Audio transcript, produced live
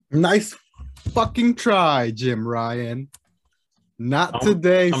Nice fucking try, Jim Ryan. Not Tell,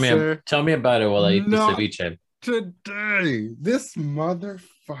 today, tell me, sir. tell me about it while I eat the Not ceviche. today. This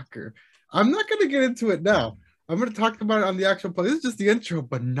motherfucker. I'm not gonna get into it now. I'm gonna talk about it on the actual play. This is just the intro,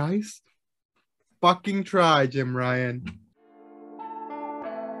 but nice fucking try, Jim Ryan.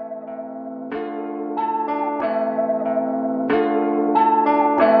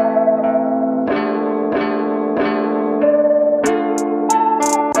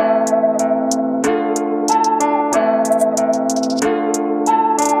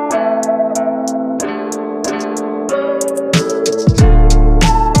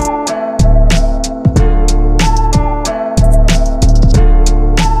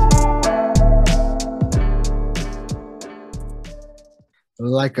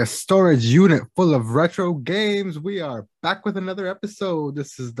 Like a storage unit full of retro games, we are back with another episode.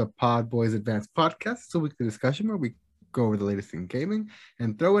 This is the Pod Boys Advanced Podcast. It's a weekly discussion where we go over the latest in gaming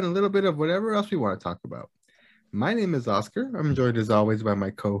and throw in a little bit of whatever else we want to talk about. My name is Oscar. I'm joined as always by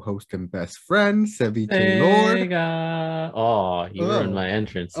my co-host and best friend, Ceviche Lord. Sega. Oh, you ruined my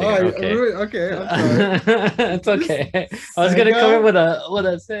entrance here. Okay, I'm sorry. It's okay. I was gonna come in with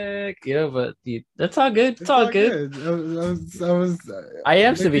a sick, but that's all good. It's all good. I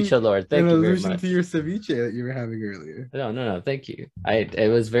am Ceviche Lord. Thank you very much. To your ceviche that you were having earlier. No. Thank you. It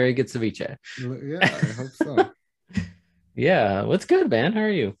was very good ceviche. Yeah, I hope so. Yeah, what's good, man? How are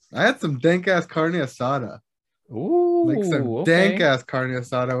you? I had some dank ass carne asada. Ooh, like some dank ass carne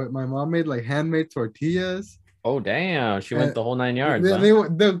asada with my mom made like handmade tortillas. Oh damn, she went the whole 9 yards. They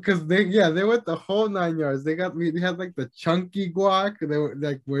went the whole 9 yards. They had like the chunky guac. They were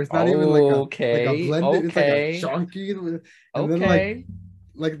like where it's not even like a blended, it's like a chunky. And then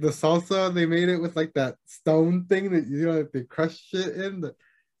like the salsa, they made it with like that stone thing that they crush shit in.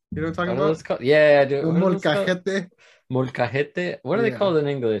 You know what I'm talking about? Yeah, dude. Molcajete. Molcajete. What are they called in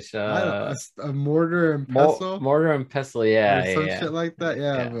English? A mortar and pestle. Mortar and pestle, yeah. Or some shit like that.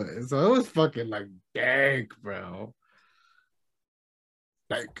 Yeah. But, so it was fucking like dank, bro.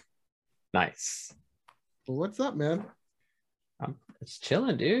 Dank. Nice. Well, what's up, man? It's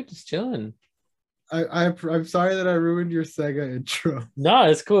chilling, dude. It's chilling. I'm sorry that I ruined your Sega intro. No,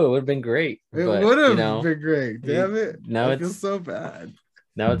 it's cool. It would have been great. It would have been great. Damn it. No, I feel so bad.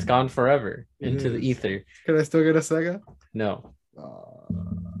 Now it's gone forever into the ether. Can I still get a Sega? No.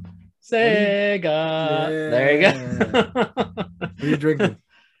 Sega. Yeah. There you go. What are you drinking?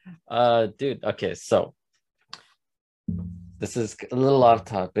 Dude. Okay, so this is a little off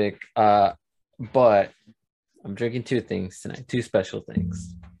topic. But I'm drinking two things tonight. Two special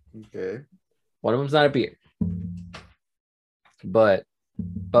things. Okay. One of them's not a beer, but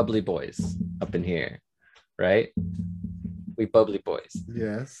bubbly boys up in here, right? We bubbly boys.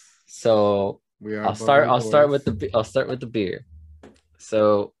 Yes. So I'll start with the beer.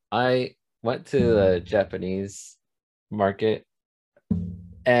 So I went to the Japanese market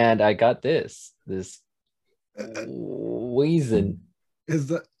and I got this Weizen. Is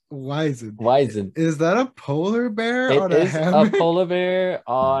that Weizen? Weizen. Is that a polar bear on a hammock? A polar bear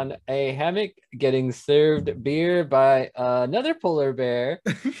on a hammock getting served beer by another polar bear.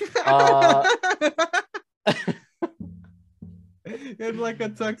 In like a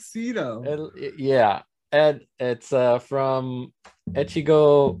tuxedo. Yeah. And it's from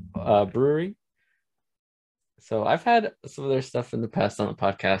Echigo Brewery. So I've had some of their stuff in the past on the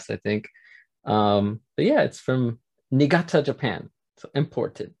podcast, I think. But yeah, it's from Niigata, Japan. So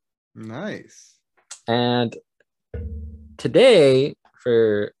imported. Nice. And today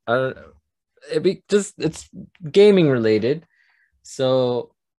it's gaming related.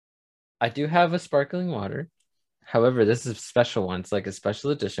 So I do have a sparkling water. However, this is a special one. It's like a special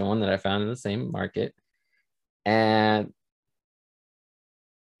edition one that I found in the same market. And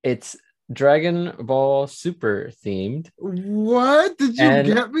it's Dragon Ball Super themed. What? Did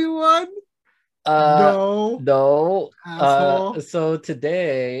you get me one? No. Asshole. So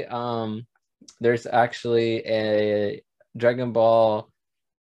today, there's actually a Dragon Ball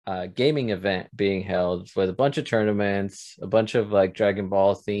gaming event being held with a bunch of tournaments, a bunch of like Dragon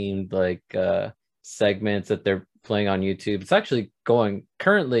Ball themed like segments that they're playing on YouTube. It's actually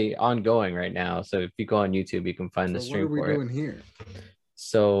currently ongoing right now. So if you go on YouTube, you can find the stream for it. What are we doing here?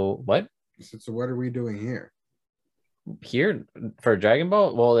 So what? So what are we doing here? Here for Dragon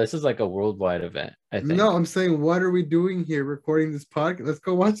Ball? Well, this is like a worldwide event, I think. No, I'm saying, what are we doing here recording this podcast? Let's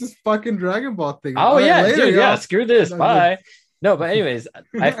go watch this fucking Dragon Ball thing. Oh yeah, later, dude, yeah, screw this. Bye. No, but anyways,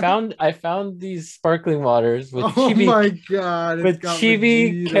 I found these sparkling waters with chibi. Oh my god! With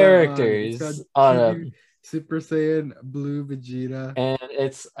chibi characters on them. Super Saiyan Blue Vegeta. And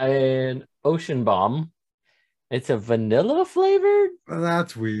it's an ocean bomb. It's a vanilla flavored,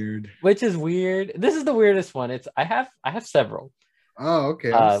 That's weird. which is weird. This is the weirdest one. I have several. Oh,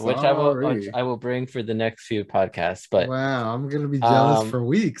 okay. I'm Which sorry. I will bring for the next few podcasts. But Wow, I'm gonna be jealous um for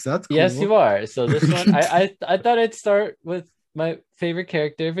weeks. That's yes, cool. you are. So this one I thought I'd start with my favorite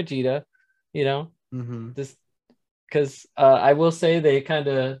character, Vegeta, you know, Mm-hmm. this because I will say they kind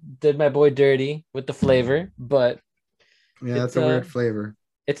of did my boy dirty with the flavor, but Yeah, it's that's a a weird flavor.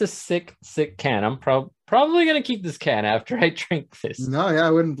 it's a sick can. I'm probably gonna keep this can after I drink this. No, yeah,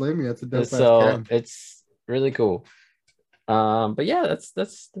 I wouldn't blame you. That's a dope ass So can. it's really cool. But yeah,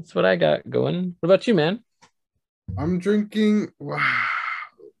 that's what I got going. What about you, man? I'm drinking. Wow.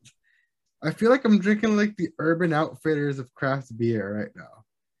 I feel like I'm drinking like the Urban Outfitters of craft beer right now.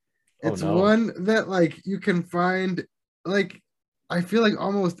 Oh It's no. one that like you can find like I feel like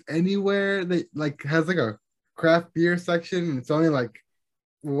almost anywhere that like has like a craft beer section and it's only like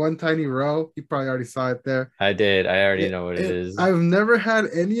one tiny row. You probably already saw it there. I did. I already know what it is. I've never had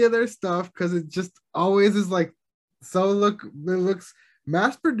any of their stuff because it just always is like it looks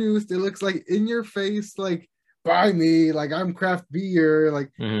mass produced. It looks like in your face, like buy me, like I'm craft beer,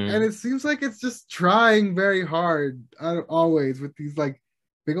 like, and Mhm. it seems like it's just trying very hard. Always with these like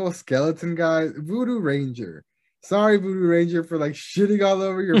big old skeleton guys. Voodoo Ranger. Sorry, Voodoo Ranger, for like shitting all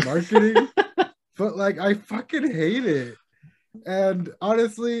over your marketing, but like I fucking hate it. And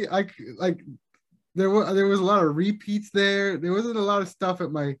honestly, like there was a lot of repeats there. There wasn't a lot of stuff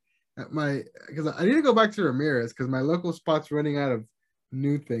at my because I need to go back to Ramirez because my local spot's running out of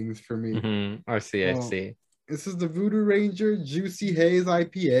new things for me. I see, I Oh, see. this is the Voodoo Ranger Juicy Haze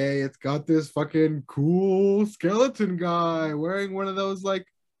IPA. It's got this fucking cool skeleton guy wearing one of those like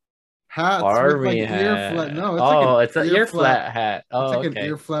hats with like Army ear flap. hat. No, it's like Oh, an it's a ear ear flap. flat hat. It's Oh, like an okay.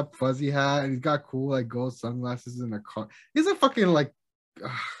 ear flap fuzzy hat, and he's got cool like gold sunglasses in a car. He's a fucking like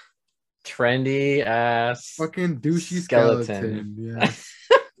Trendy ass fucking douchey skeleton. skeleton. Yes.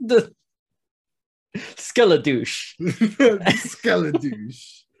 The Skeledouche.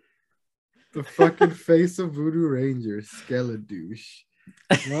 Skeledouche. The fucking face of Voodoo Ranger, Skeledouche.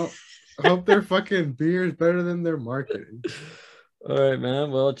 Well, I hope their fucking beer is better than their marketing. All right,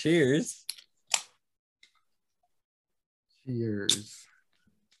 man. Well, cheers. Cheers.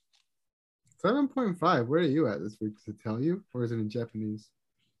 7.5. Where are you at this week? Does it tell you? Or is it in Japanese?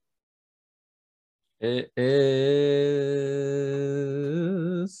 It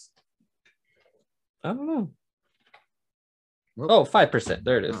is. I don't know. Whoop. Oh, 5%.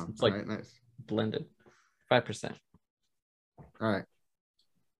 There it is. Oh, It's all like right, nice. blended. 5%. All right.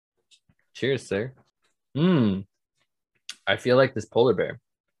 Cheers, sir. I feel like this polar bear.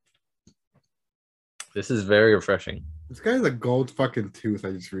 This is very refreshing. This guy has a gold fucking tooth,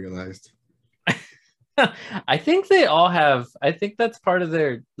 I just realized. I think they all have. I think that's part of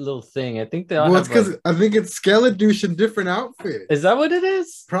their little thing. I think they all Well, it's have like. because I think it's Skeledouche in different outfits. Is that what it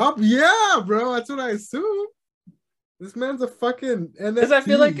is? Yeah, bro. That's what I assume. This man's a fucking NFT. Because I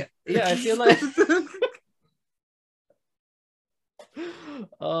feel like, yeah, I feel like.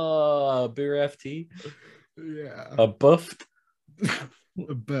 Oh, beer FT. Yeah. A buffed.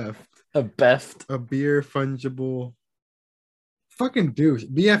 A beft. A beft. A beer fungible. Fucking douche.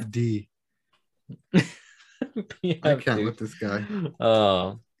 BFD. I can't with this guy.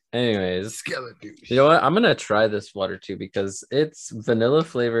 Oh, anyways. Skeledouche. You know what? I'm gonna try this water too because it's vanilla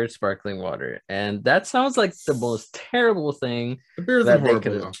flavored sparkling water, and that sounds like the most terrible thing The beer isn't that they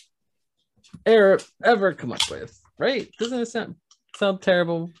horrible. could ever come up with, right? Doesn't it sound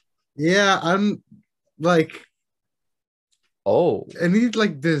terrible? Yeah, I'm like Oh, I need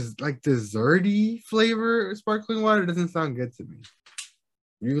like this like desserty flavor sparkling water doesn't sound good to me.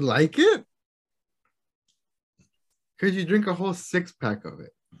 You like it? Could you drink a whole 6-pack of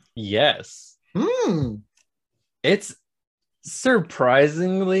it? yes. Hmm. It's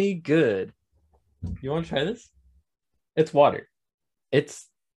surprisingly good. You want to try this? It's water. It's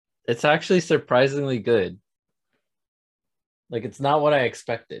actually surprisingly good. Like it's not what I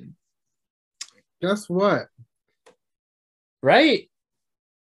expected. Guess what? Right?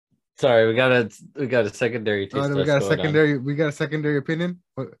 Sorry, we got a secondary taste We test got a going secondary. We got a secondary opinion.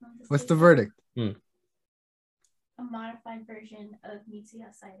 What's the verdict? on. A modified version of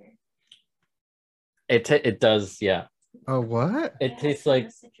Mitsuya cider. It does, yeah. Oh, what? It has tastes some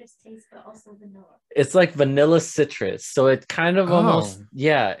like citrus taste, but also vanilla. it's like vanilla citrus. So it kind of almost Oh.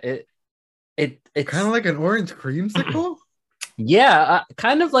 yeah, it's Kind of like an orange creamsicle. yeah,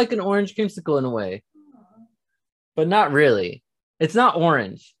 kind of like an orange creamsicle in a way, Oh. but not really. It's not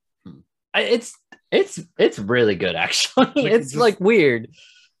orange. Hmm. It's really good actually. Like, It's just- like weird.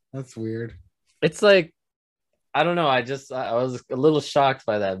 That's weird. It's like I don't know. I was a little shocked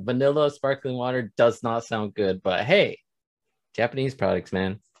by that. Vanilla sparkling water does not sound good, but hey, Japanese products,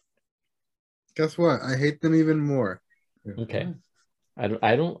 man. Guess what? I hate them even more. Okay.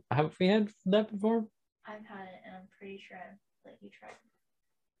 I don't have we had that before? I've had it, and I'm pretty sure I've let you try it.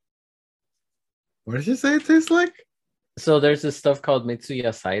 What did you say it tastes like? So there's this stuff called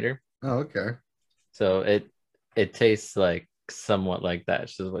Mitsuya cider. Oh, okay. So it tastes like somewhat like that.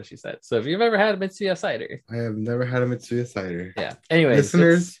 Is what she said. So if you've ever had a Mitsuya cider, I have never had a Mitsuya cider. yeah. Anyways,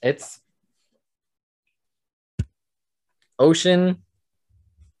 Listeners, it's Ocean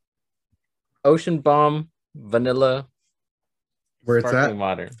Bomb vanilla where it's sparkling at.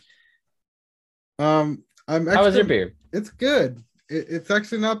 water. I'm How was your beer? It's good. It's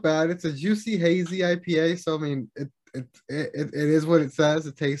actually not bad. It's a juicy hazy IPA. So I mean, it is what it says.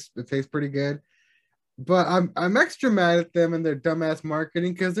 It tastes pretty good. But I'm extra mad at them and their dumbass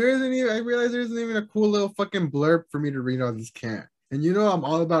marketing because there isn't even. I realize there isn't even a cool little fucking blurb for me to read on this can. And you know I'm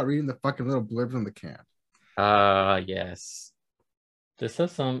all about reading the fucking little blurbs on the can. Yes. This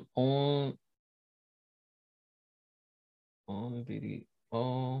has some on video.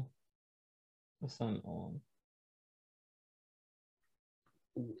 Oh, what's on?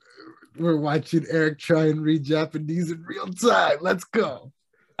 We're watching Eric try and read Japanese in real time. Let's go.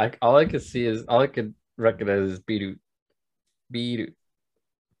 All I could recognize is Biru. Biru.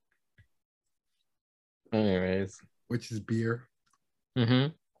 Anyways. Which is beer.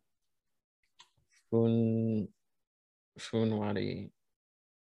 Mm-hmm. Funwari.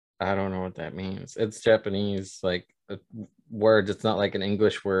 I don't know what that means. It's Japanese, like words. It's not like an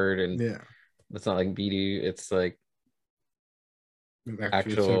English word, and yeah, it's not like biru. It's like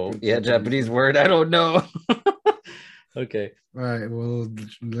actual Japanese word. I don't know. Okay. All right. Well,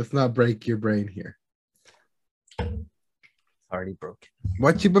 let's not break your brain here. Already broken.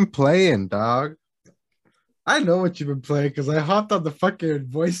 What you been playing, dog? I know what you've been playing because I hopped on the fucking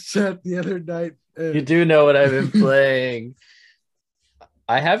voice chat the other night. You do know what I've been playing.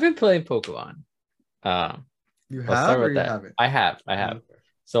 I have been playing Pokemon. You I'll start have with or that. you haven't? I have. Okay.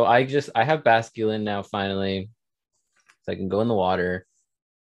 So I have Basculin now finally. So I can go in the water.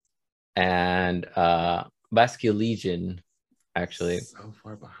 And Basculegion, actually. So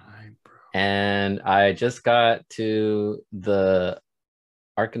far behind, bro. And I just got to the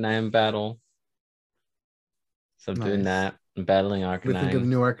Arcanine battle. So I'm doing that. I'm battling Arcanine. What do you think of the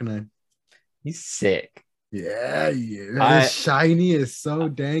new Arcanine? He's sick. Yeah. His shiny is so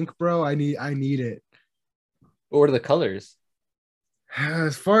dank, bro. I need it. What are the colors?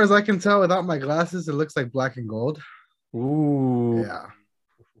 As far as I can tell, without my glasses, it looks like black and gold. Ooh. Yeah.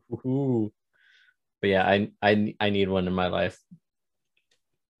 Ooh. But yeah, I need one in my life.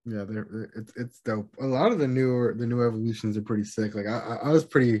 Yeah, it's dope. A lot of the new evolutions are pretty sick. Like I was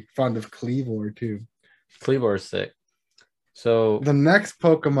pretty fond of Cleavor too. Cleavor is sick. So the next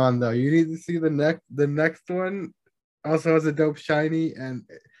Pokemon though, you need to see the next one also has a dope shiny, and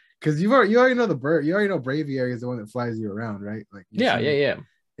because you already know the bird, you already know Braviary is the one that flies you around, right? Like yeah.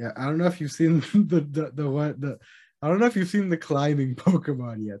 I don't know if you've seen I don't know if you've seen the climbing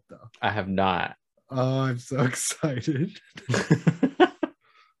Pokemon yet though. I have not. Oh, I'm so excited.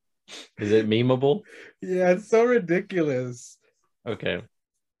 Is it memeable? Yeah, it's so ridiculous. Okay.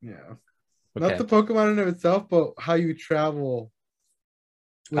 Yeah. Okay. Not the Pokemon in of itself, but how you travel.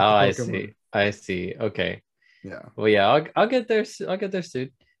 With I see. Okay. Yeah. Well, yeah, I'll get there. I'll get there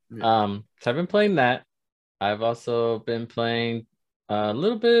soon. Yeah. So I've been playing that. I've also been playing a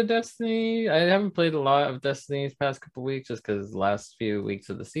little bit of Destiny. I haven't played a lot of Destiny these past couple weeks just because the last few weeks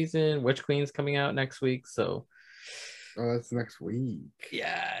of the season. Witch Queen's coming out next week, so. Oh, that's next week.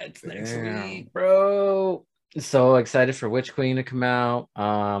 Yeah, it's next week, bro. So excited for Witch Queen to come out.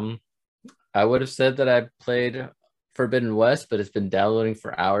 I would have said that I played Forbidden West, but it's been downloading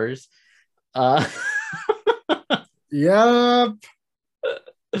for hours. Yep.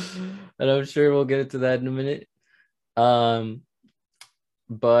 And I'm sure we'll get into that in a minute.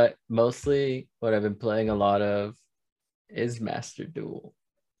 But mostly what I've been playing a lot of is Master Duel.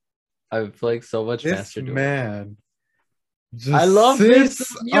 I've been playing so much Master Duel. Man. I love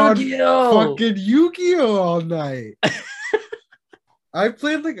this Yu-Gi-Oh! Fucking Yu-Gi-Oh! All night. I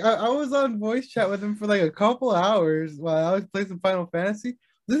played I was on voice chat with him for like a couple hours while I was playing some Final Fantasy.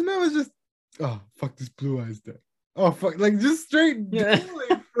 This man was just, oh fuck this Blue Eyes deck. Oh fuck, like just straight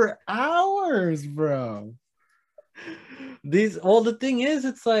dueling for hours, bro. The thing is,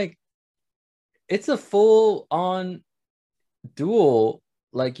 it's like it's a full on duel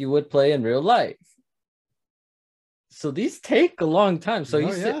like you would play in real life. So these take a long time. So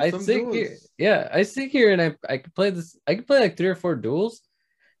I sit here and I can play this. I can play like 3 or 4 duels,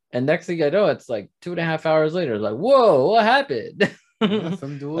 And next thing I know, it's like 2.5 hours later. Like, whoa, what happened? Yeah,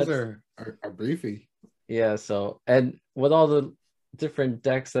 some duels are briefy. Yeah, so and with all the different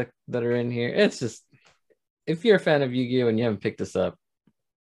decks that are in here, it's just if you're a fan of Yu-Gi-Oh! And you haven't picked this up,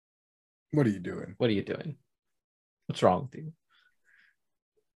 What are you doing? what are you doing? What's wrong with you?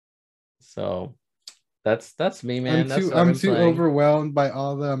 So that's me, man. That's what I've I'm been too playing. overwhelmed by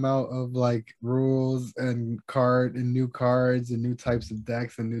all the amount of like rules and new cards and new types of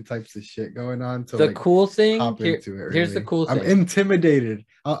decks and new types of shit going on to The like cool thing hop here, into it. here's the Really, cool I'm thing. intimidated.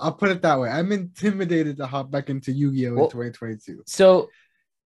 I'll put it that way. I'm intimidated to hop back into Yu-Gi-Oh in 2022. So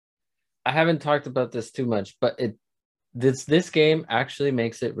I haven't talked about this too much, but this game actually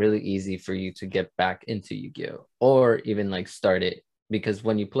makes it really easy for you to get back into Yu-Gi-Oh! Or even like start it, because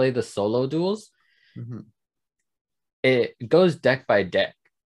when you play the solo duels, it goes deck by deck.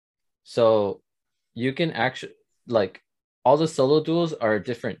 So you can actually like all the solo duels are a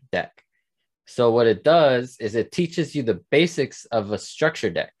different deck. So what it does is it teaches you the basics of a structure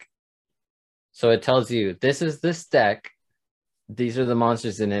deck. So it tells you this is this deck, these are the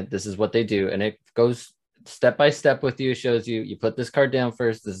monsters in it, this is what they do, and it goes step by step with you. It shows you put this card down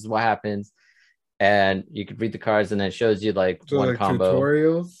first, this is what happens, and you can read the cards, and then it shows you like So one like combo.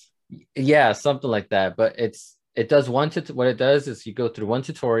 tutorials. Yeah, something like that. But it does what it does is you go through one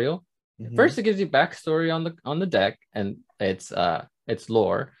tutorial. First, it gives you backstory on the deck, and it's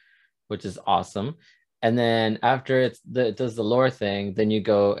lore, which is awesome. And then after it does the lore thing, then you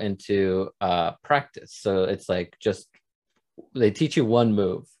go into practice. So it's like just they teach you one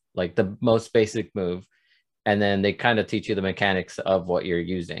move, like the most basic move, and then they kind of teach you the mechanics of what you're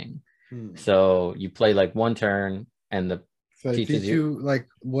using. So you play like one turn, and so they teach you like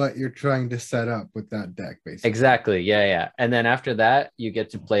what you're trying to set up with that deck, basically. Exactly. Yeah. And then after that, you get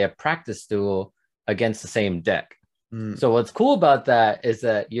to play a practice duel against the same deck. So what's cool about that is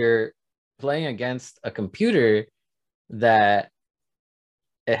that you're playing against a computer that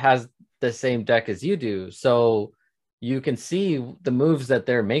it has the same deck as you do. So you can see the moves that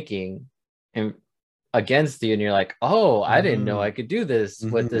they're making and against you, and you're like, oh, I didn't know I could do this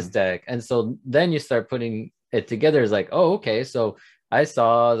with this deck. And so then you start putting it together. It's like, oh, okay, so I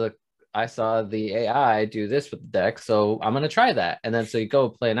saw the AI do this with the deck, so I'm gonna try that. And then so you go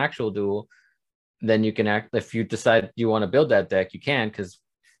play an actual duel, then you can if you decide you want to build that deck, you can, because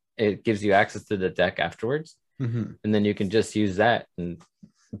it gives you access to the deck afterwards. And then you can just use that and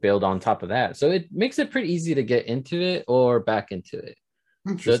build on top of that. So it makes it pretty easy to get into it or back into it.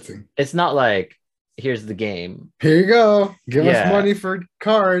 Interesting. So it's not like, here's the game, here you go, give us money for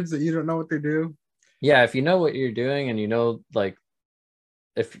cards that you don't know what they do. Yeah, if you know what you're doing, and you know, like,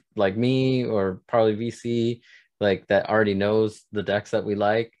 if like me or probably VC, like that already knows the decks that we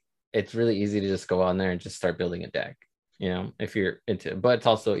like, it's really easy to just go on there and just start building a deck, if you're into it. But it's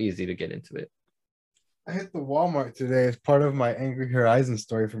also easy to get into it. I hit the Walmart today as part of my Angry Horizon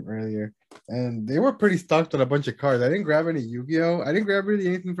story from earlier, and they were pretty stocked on a bunch of cards. I didn't grab any Yu-Gi-Oh! I didn't grab really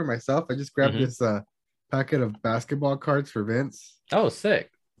anything for myself. I just grabbed this packet of basketball cards for Vince. Oh, sick.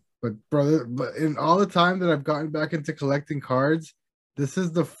 But brother, in all the time that I've gotten back into collecting cards, this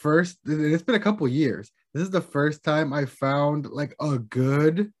is the first, and it's been a couple years. This is the first time I found like a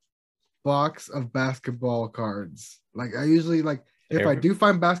good box of basketball cards. Like I usually like, if I do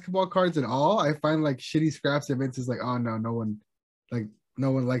find basketball cards at all, I find like shitty scraps and Vince is like, oh no, no one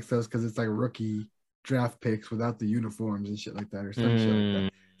likes those because it's like rookie draft picks without the uniforms and shit like that, or some shit like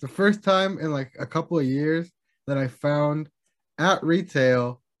that. It's the first time in like a couple of years that I found at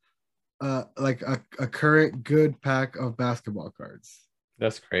retail like a current good pack of basketball cards.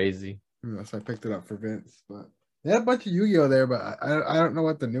 That's crazy. So I picked it up for Vince, but they had a bunch of Yu-Gi-Oh there, but I don't know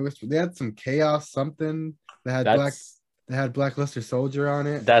what the newest. They had some Chaos something. They had Black Luster Soldier on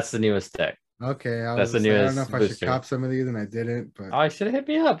it. That's the newest deck. Okay, that's the newest. I don't know if booster. I should cop some of these, and I didn't. But I should have hit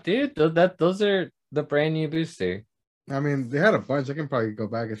me up, dude. Those are the brand new booster. I mean, they had a bunch. I can probably go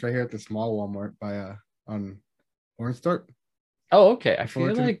back. It's right here at the small Walmart by on Orangestart. Oh, okay. I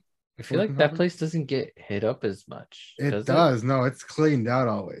feel like that place doesn't get hit up as much. It does. No, it's cleaned out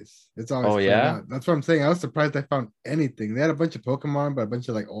always. It's always cleaned out. That's what I'm saying. I was surprised I found anything. They had a bunch of Pokemon, but a bunch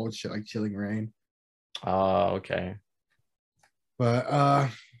of like old shit like Chilling Reign. Oh, okay.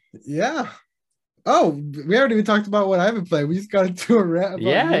 But yeah. Oh, we haven't even talked about what I haven't played. We just got into a rant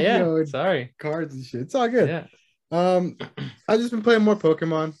about Yu-Gi-Oh! Sorry. Cards and shit. It's all good. Yeah. I've just been playing more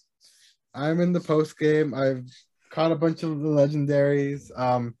Pokemon. I'm in the post game. I've caught a bunch of the legendaries.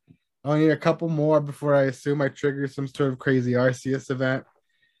 I only need a couple more before I assume I trigger some sort of crazy Arceus event.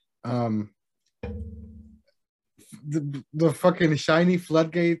 The fucking shiny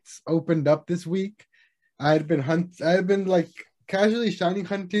floodgates opened up this week. I had been like casually shiny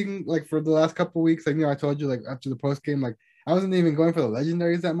hunting like for the last couple weeks. Like I told you like after the post game, like I wasn't even going for the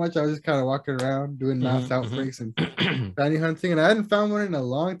legendaries that much. I was just kind of walking around doing mass outbreaks and shiny hunting, and I hadn't found one in a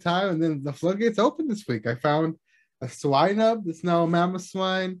long time. And then the floodgates opened this week. I found a Swinub that's now a Mammoth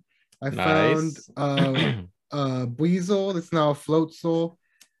Swine. I found Nice. Weasel that's now a Float Soul.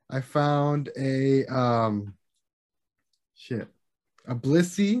 I found a a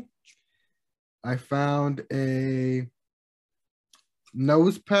Blissey. I found a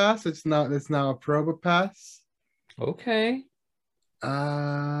Nose Pass. It's now a Probopass. Okay.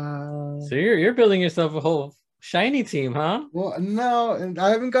 Uh, So you're building yourself a whole shiny team, huh? well, no, and I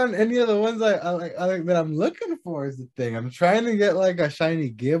haven't gotten any of the ones I like that I'm looking for. Is the thing I'm trying to get like a shiny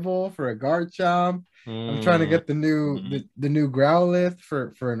Gibble for a Garchomp. I'm trying to get the new Growlithe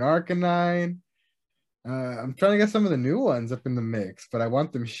for an Arcanine. I'm trying to get some of the new ones up in the mix, but I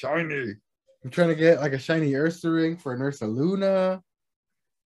want them shiny. I'm trying to get like a shiny Ursaring for an Ursaluna.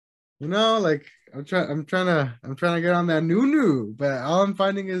 You know, like I'm trying to get on that new, but all I'm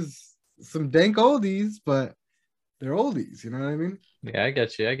finding is some dank oldies, but they're oldies, you know what I mean? Yeah, I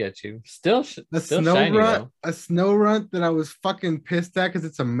get you. Still A still snow shiny runt, though. a snow runt that I was fucking pissed at because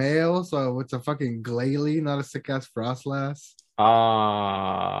it's a male, so it's a fucking Glalie, not a sick ass Frostlass.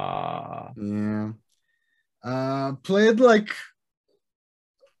 Ah, Yeah. Played like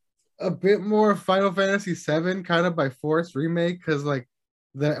a bit more Final Fantasy VII kind of by force remake because like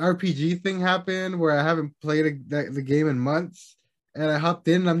the RPG thing happened where I haven't played the game in months, and I hopped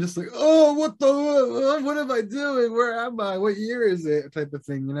in and I'm just like, oh, what am I doing? Where am I? What year is it? Type of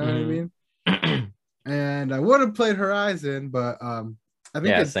thing, you know what I mean? And I would have played Horizon, but I think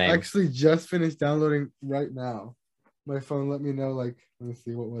yeah, it's same. actually just finished downloading right now. My phone let me know, like, let me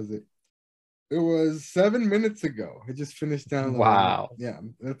see, what was it? It was 7 minutes ago. It just finished downloading. Wow. Yeah,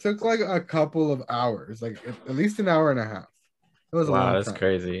 it took like a couple of hours, like at least an hour and a half. It was a Wow, long that's time.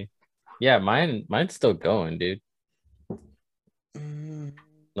 crazy. Yeah, mine's still going, dude. Mm.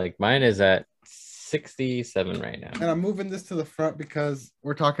 Like mine is at 67 right now. And I'm moving this to the front because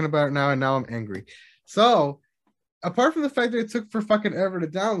we're talking about it now, and now I'm angry. So, apart from the fact that it took for fucking ever to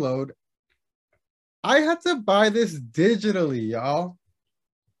download, I had to buy this digitally, y'all.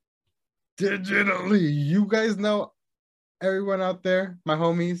 Digitally. You guys know, everyone out there, my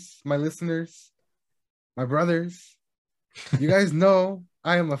homies, my listeners, my brothers, you guys know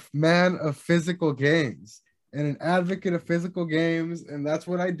I am a man of physical games and an advocate of physical games, and that's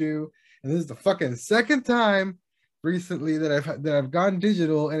what I do. And this is the fucking second time recently that I've gone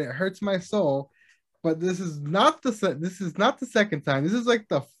digital, and it hurts my soul. But this is not the second time. This is like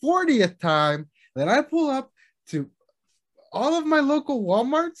the 40th time that I pull up to all of my local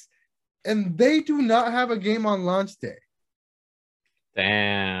Walmarts, and they do not have a game on launch day.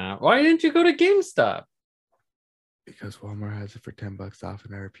 Damn. Why didn't you go to GameStop? Because Walmart has it for $10 off,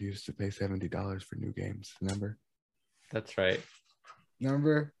 and I refuse to pay $70 for new games. Remember? That's right.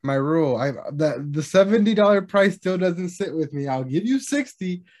 Remember my rule. The $70 price still doesn't sit with me. I'll give you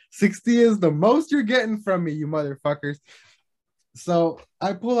 60. 60 is the most you're getting from me, you motherfuckers. So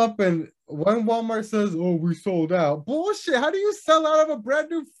I pull up and one Walmart says, "Oh, we sold out." Bullshit. How do you sell out of a brand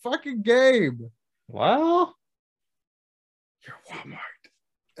new fucking game? Well, You're Walmart.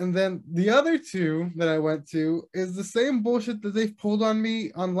 And then the other two that I went to is the same bullshit that they've pulled on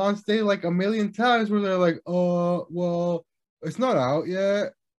me on launch day like a million times, where they're like, "Oh, well, it's not out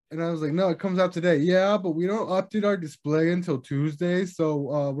yet." And I was like, "No, it comes out today." "Yeah, but we don't update our display until Tuesday,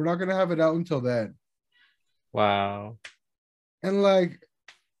 so we're not gonna have it out until then." wow. And like,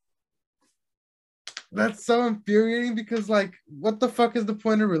 that's so infuriating because like, what the fuck is the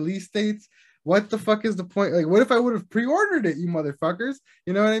point of release dates? What the fuck is the point? Like, what if I would have pre-ordered it, you motherfuckers?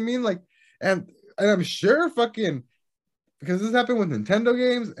 You know what I mean? Like, and I'm sure fucking, because this happened with Nintendo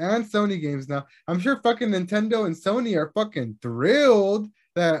games and Sony games now. I'm sure fucking Nintendo and Sony are fucking thrilled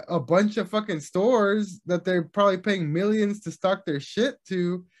that a bunch of fucking stores that they're probably paying millions to stock their shit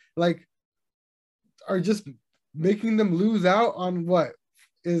to, like, are just making them lose out on what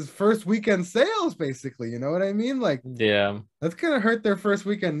is first weekend sales, basically. You know what I mean? Like, Yeah. that's gonna hurt their first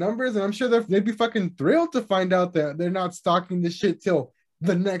weekend numbers, and I'm sure they'd be fucking thrilled to find out that they're not stocking this shit till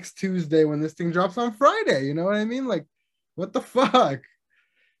the next Tuesday when this thing drops on Friday. You know what I mean? Like, what the fuck?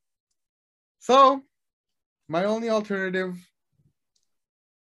 So, my only alternative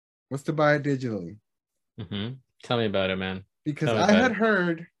was to buy it digitally Tell me about it, man. because Tell me I about had it.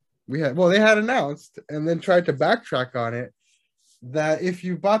 heard they had announced and then tried to backtrack on it that if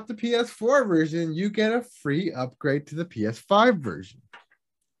you bought the PS4 version, you get a free upgrade to the PS5 version.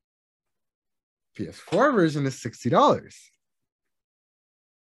 PS4 version is $60.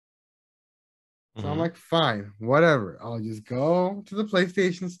 So I'm like, fine, whatever. I'll just go to the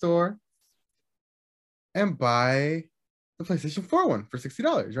PlayStation store and buy the PlayStation 4 one for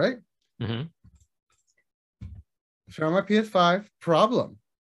 $60, right? Mm-hmm. Try on my PS5. Problem.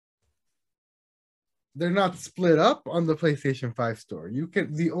 They're not split up on the PlayStation 5 store.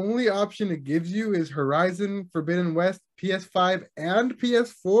 The only option it gives you is Horizon Forbidden West PS5 and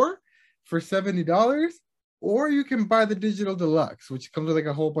PS4 for $70, or you can buy the digital deluxe, which comes with like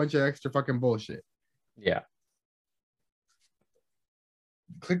a whole bunch of extra fucking bullshit. Yeah.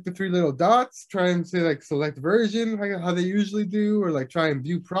 Click the three little dots, try and say like select version, like how they usually do, or like try and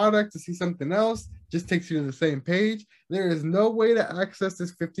view product to see something else. Just takes you to the same page. There is no way to access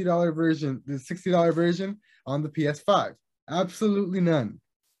this $50 version, the $60 version on the PS5. Absolutely none.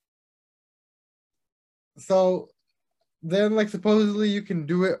 So then, like, supposedly you can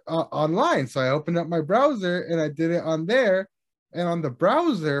do it online. So I opened up my browser and I did it on there. And on the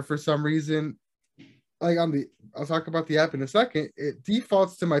browser, for some reason, like I'll talk about the app in a second. It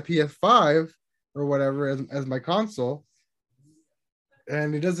defaults to my PS5 or whatever as my console,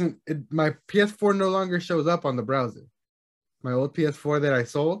 and my PS4 no longer shows up on the browser. My old PS4 that I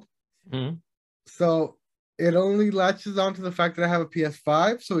sold. Mm-hmm. So it only latches onto the fact that I have a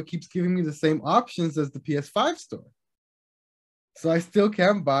PS5, so it keeps giving me the same options as the PS5 store. So I still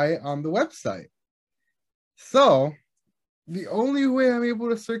can't buy it on the website. So the only way I'm able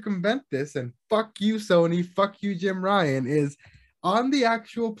to circumvent this, and fuck you, Sony, fuck you, Jim Ryan, is on the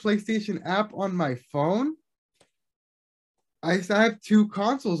actual PlayStation app on my phone. I have two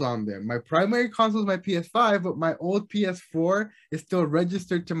consoles on there. My primary console is my PS5, but my old PS4 is still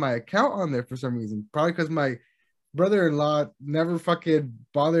registered to my account on there for some reason. Probably because my brother-in-law never fucking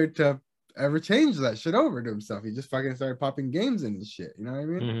bothered to ever change that shit over to himself. He just fucking started popping games in and shit. You know what I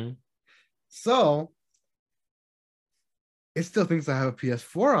mean? Mm-hmm. So it still thinks I have a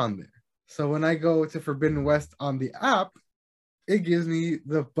PS4 on there. So when I go to Forbidden West on the app, it gives me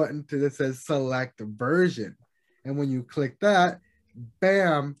the button that says select version. And when you click that,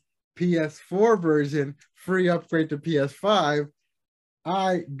 bam, PS4 version, free upgrade to PS5.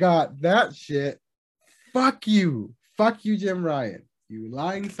 I got that shit. Fuck you. Fuck you, Jim Ryan. You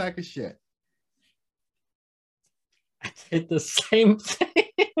lying sack of shit. I did the same thing.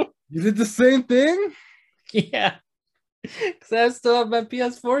 You did the same thing? Yeah. Because I still have my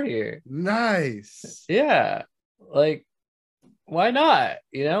PS4 here. Nice. Yeah. Like, why not?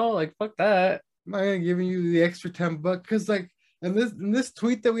 You know, like, fuck that. I'm not gonna giving you the extra $10 because like and this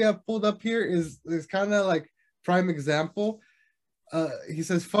tweet that we have pulled up here is kind of like prime example. He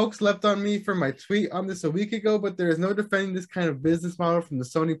says, folks left on me for my tweet on this a week ago, but there is no defending this kind of business model from the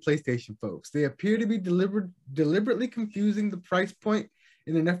Sony PlayStation folks. They appear to be deliberately confusing the price point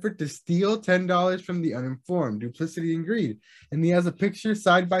in an effort to steal $10 from the uninformed, duplicity and greed. And he has a picture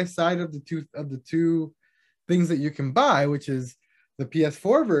side by side of the two things that you can buy, which is the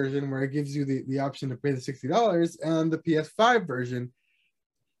PS4 version where it gives you the option to pay the $60 and the PS5 version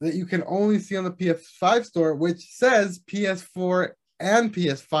that you can only see on the PS5 store, which says PS4 and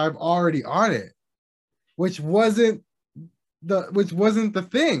PS5 already on it, which wasn't the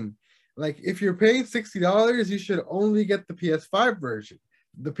thing. Like if you're paying $60, you should only get the PS5 version.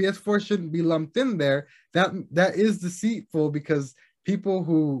 The PS4 shouldn't be lumped in there. That is deceitful because people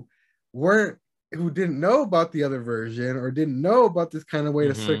who didn't know about the other version or didn't know about this kind of way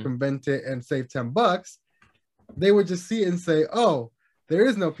to circumvent it and save $10, they would just see it and say, oh, there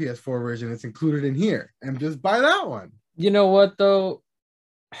is no PS4 version. It's included in here and just buy that one. You know what, though?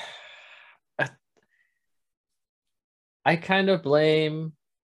 I kind of blame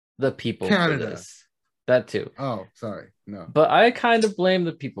the people for this. That too. Oh, sorry. No. But I kind of blame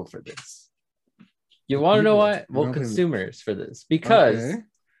the people for this. You want to know why? Well, consumers for this. Because... Okay.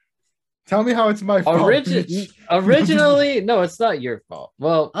 Tell me how it's my fault. Originally, no, it's not your fault.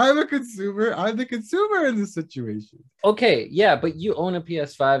 Well, I'm a consumer. I'm the consumer in this situation. Okay, yeah, but you own a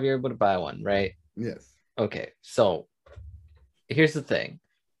PS5. You're able to buy one, right? Yes. Okay, so here's the thing,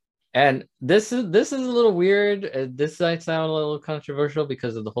 and this is a little weird. This might sound a little controversial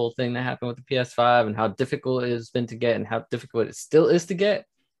because of the whole thing that happened with the PS5 and how difficult it has been to get and how difficult it still is to get.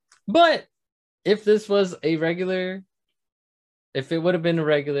 But if this was if it would have been a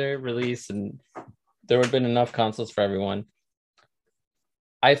regular release and there would have been enough consoles for everyone,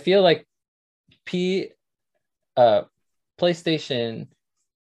 I feel like PlayStation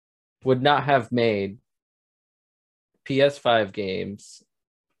would not have made PS5 games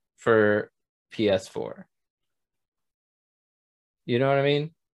for PS4. You know what I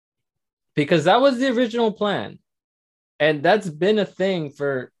mean? Because that was the original plan. And that's been a thing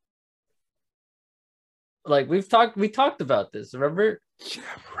for like we talked about this, remember? Jim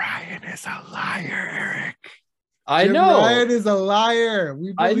Ryan is a liar, Eric. I Jim know. Ryan is a liar.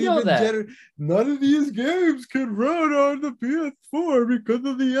 We I believe know in that. none of these games can run on the PS4 because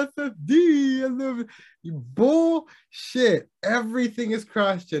of the SSD and the bullshit. Everything is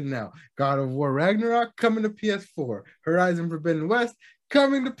cross-gen now. God of War Ragnarok coming to PS4. Horizon Forbidden West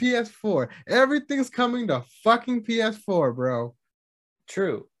coming to PS4. Everything's coming to fucking PS4, bro.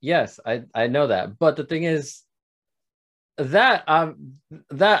 True. Yes, I know that. But the thing is that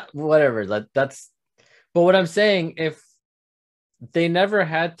whatever. That's but what I'm saying, if they never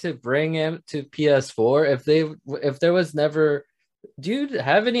had to bring him to PS4, if there was never, do you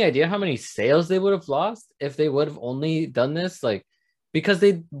have any idea how many sales they would have lost if they would have only done this? Like, because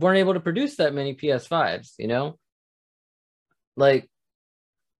they weren't able to produce that many PS5s, you know? Like,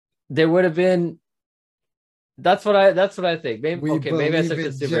 there would have been. That's what I think. Maybe We maybe I believe said in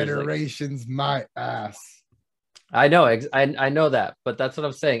consumers. generations, my ass. I know, I know that, but that's what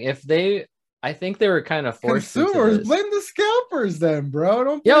I'm saying. I think they were kind of forced into Consumers, this. blame the scalpers then, bro.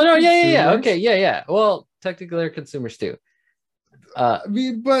 Don't Yeah, blame no, yeah, consumers. okay, yeah. Well, technically, they're consumers too. I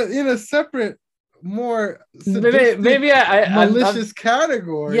mean, but in a separate, more Maybe malicious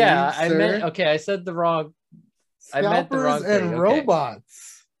category. Yeah, sir. I meant okay. I said the wrong. I meant the wrong Scalpers and thing. Okay.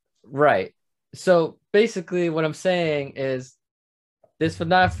 robots. Right. So basically, what I'm saying is, this would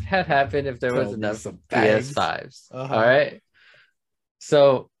not have happened if there was Tell me enough some things. PS5s. Uh-huh. All right.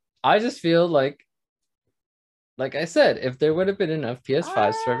 So I just feel like I said, if there would have been enough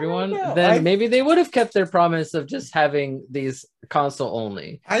PS5s for everyone, then maybe they would have kept their promise of just having these console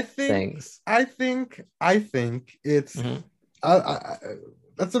only things. I think it's Mhm.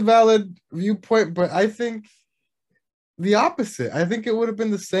 that's a valid viewpoint, but I think the opposite. I think it would have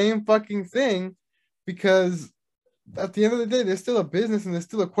been the same fucking thing, because at the end of the day, there's still a business and there's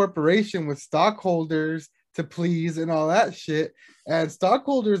still a corporation with stockholders to please and all that shit. And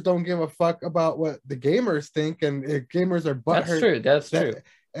stockholders don't give a fuck about what the gamers think, and if gamers are butthurt. That's true.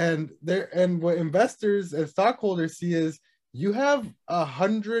 And what investors and stockholders see is you have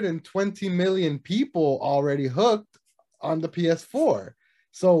 120 million people already hooked on the PS4.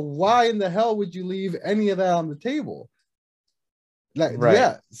 So why in the hell would you leave any of that on the table? Like, Right.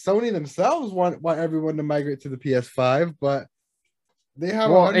 yeah, Sony themselves want everyone to migrate to the PS5, but they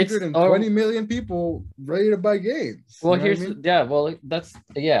have Well, 120 million people ready to buy games. Well, You know what I here's mean? yeah. Well, that's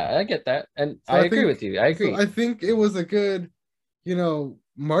yeah. I get that, and So I I agree think- with you. I agree. So I think it was a good,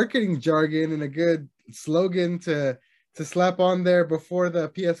 marketing jargon and a good slogan to slap on there before the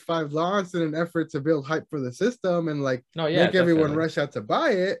PS5 launched in an effort to build hype for the system and No, yeah, make everyone definitely. rush out to buy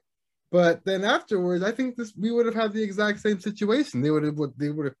it. But then afterwards, I think we would have had the exact same situation. They would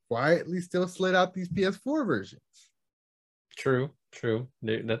have quietly still slid out these PS4 versions. True.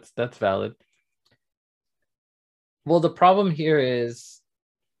 That's valid. Well, the problem here is,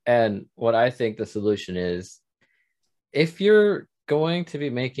 and what I think the solution is, if you're going to be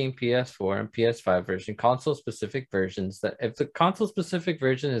making PS4 and PS5 version, console specific versions, that if the console specific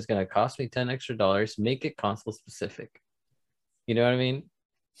version is going to cost me $10 extra, make it console specific. You know what I mean?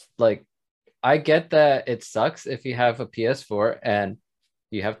 Like, I get that it sucks if you have a PS4 and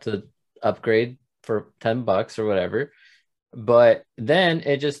you have to upgrade for $10 or whatever, but then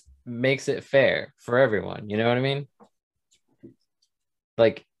it just makes it fair for everyone. You know what I mean?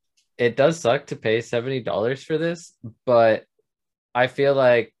 Like, it does suck to pay $70 for this, but I feel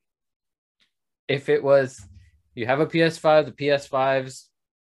like if it was, you have a PS5, the PS5s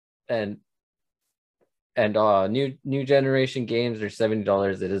and new generation games are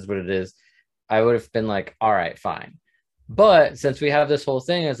 $70, it is what it is, I would have been like, all right, fine. But since we have this whole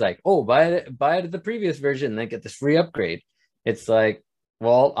thing, it's like, oh, buy the previous version and then get this free upgrade. It's like,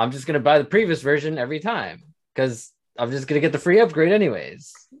 well, I'm just gonna buy the previous version every time because I'm just gonna get the free upgrade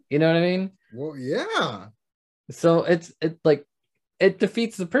anyways. You know what I mean? Well, yeah. So it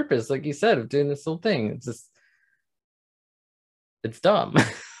defeats the purpose, like you said, of doing this whole thing. It's dumb.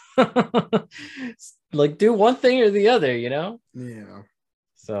 Like, do one thing or the other, you know? Yeah.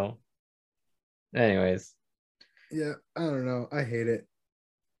 So, anyways. Yeah, I don't know. I hate it.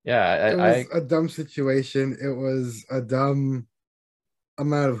 Yeah, It was a dumb situation. It was a dumb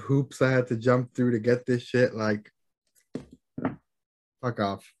amount of hoops I had to jump through to get this shit. Like, fuck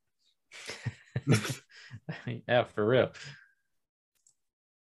off. Yeah, for real.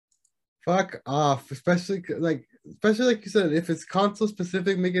 Fuck off. Especially like you said, if it's console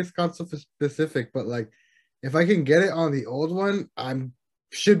specific, make it console specific. But like, if I can get it on the old one,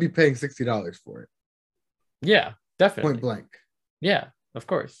 should be paying $60 for it. Yeah, definitely. Point blank. Yeah, of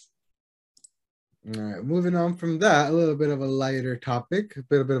course. All right, moving on from that, a little bit of a lighter topic, a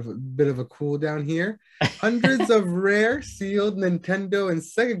bit of a cool down here. Hundreds of rare sealed Nintendo and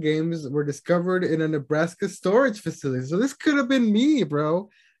Sega games were discovered in a Nebraska storage facility. So this could have been me, bro.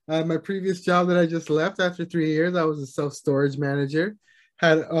 My previous job that I just left after 3 years, I was a self-storage manager,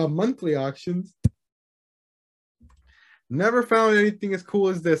 had monthly auctions. Never found anything as cool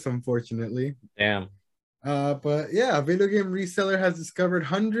as this, unfortunately. Damn. But yeah, a video game reseller has discovered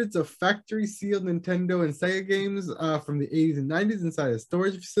hundreds of factory sealed Nintendo and Sega games from the 80s and 90s inside a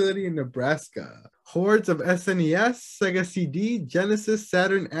storage facility in Nebraska. Hordes of SNES, Sega CD, Genesis,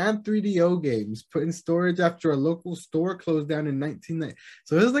 Saturn, and 3DO games put in storage after a local store closed down in 1990.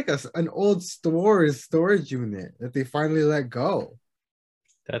 So this is like an old storage unit that they finally let go.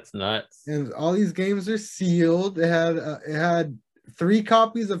 That's nuts. And all these games are sealed. It had 3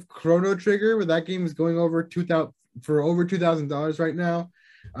 copies of Chrono Trigger, where that game is going over over $2,000 right now.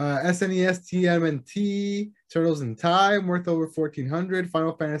 SNES TMNT, Turtles in Time, worth over $1,400.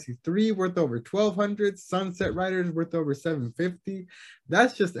 Final Fantasy 3, worth over $1,200. Sunset Riders, worth over $750.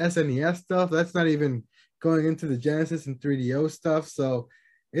 That's just SNES stuff. That's not even going into the Genesis and 3DO stuff. So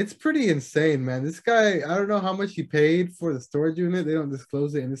it's pretty insane, man. This guy, I don't know how much he paid for the storage unit. They don't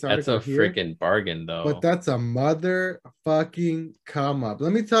disclose it in this article. That's a freaking bargain, though. But that's a motherfucking come up.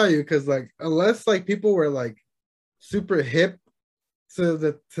 Let me tell you, because like unless like people were like super hip so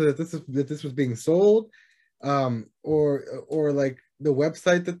that this was being sold, or like the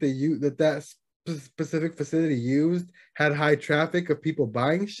website that they use that specific facility used had high traffic of people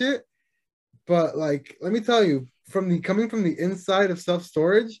buying shit. But like, let me tell you, coming from the inside of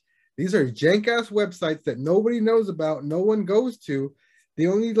self-storage, these are jank ass websites that nobody knows about, no one goes to. The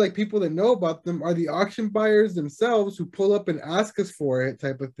only like people that know about them are the auction buyers themselves who pull up and ask us for it,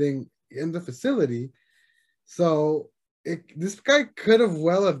 type of thing, in the facility. So this guy could have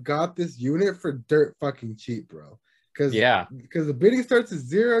got this unit for dirt fucking cheap, bro. Because the bidding starts at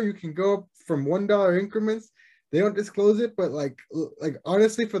 0. You can go up from $1 increments. They don't disclose it, but like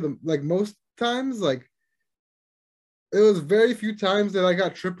honestly, for the like most times, like it was very few times that I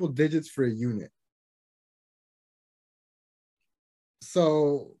got triple digits for a unit.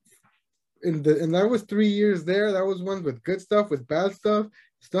 So and that was 3 years there. That was ones with good stuff, with bad stuff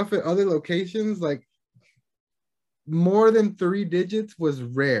at other locations. Like more than 3 digits was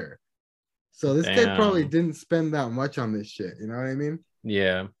rare. So this guy probably didn't spend that much on this shit. You know what I mean?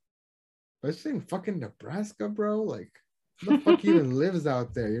 Yeah. Especially in fucking Nebraska, bro. Like, who the fuck even lives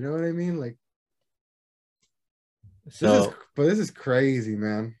out there? You know what I mean? Like, this is crazy,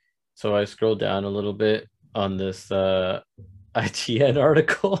 man. So I scrolled down a little bit on this IGN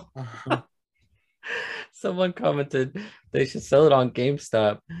article. Uh-huh. Someone commented they should sell it on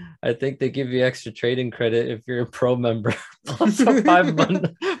GameStop. I think they give you extra trading credit if you're a pro member, plus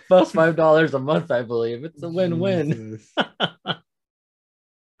 $5 a month, I believe. It's a win-win.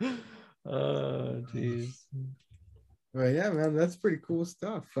 Oh, jeez. Well, yeah, man, that's pretty cool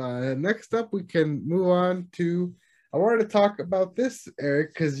stuff. Next up, we can move on to. I wanted to talk about this,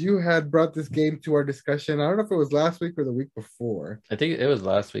 Eric, because you had brought this game to our discussion. I don't know if it was last week or the week before. I think it was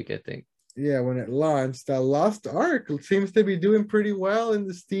last week, I think. Yeah, when it launched. Lost Ark seems to be doing pretty well in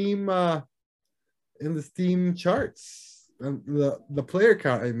the Steam charts. The player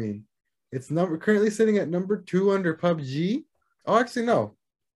count, I mean. It's currently sitting at number 2 under PUBG. Oh, actually, no.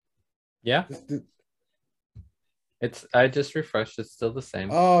 Yeah. I just refreshed. It's still the same.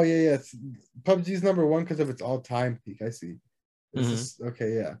 Oh, yeah. PUBG's number 1 because of its all-time peak. I see.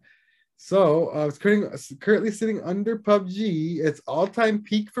 Okay, yeah. So it's currently sitting under PUBG. Its all-time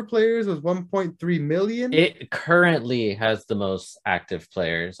peak for players was 1.3 million. It currently has the most active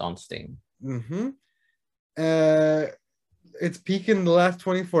players on Steam. Mm-hmm. Its peak in the last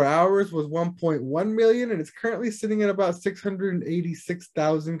 24 hours was 1.1 million, and it's currently sitting at about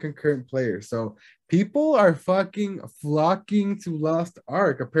 686,000 concurrent players. So people are fucking flocking to Lost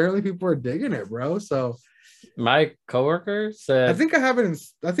Ark. Apparently, people are digging it, bro. So my coworker said, I think I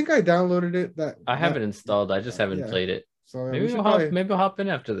downloaded it. I have it installed. I just haven't played it. So maybe I'll hop in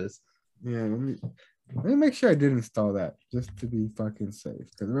after this. Yeah, let me make sure I did install that just to be fucking safe.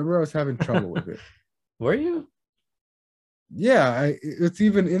 Because remember, I was having trouble with it. Were you? Yeah, it's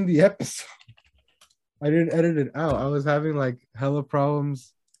even in the episode. I didn't edit it out. I was having like hella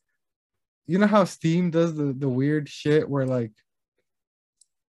problems. You know how Steam does the weird shit where like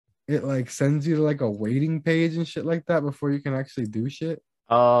it like sends you to like a waiting page and shit like that before you can actually do shit?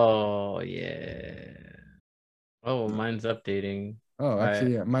 Oh yeah. Oh, mine's updating. Oh,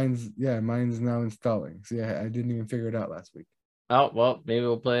 actually, yeah, mine's now installing. So yeah, I didn't even figure it out last week. Oh, well, maybe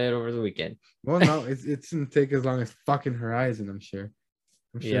we'll play it over the weekend. Well, no, it shouldn't take as long as fucking Horizon, I'm sure.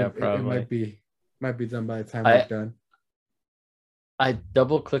 Yeah, probably. It might be. Might be done by the time I we're done. I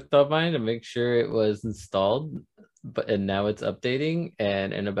double clicked on mine to make sure it was installed, and now it's updating,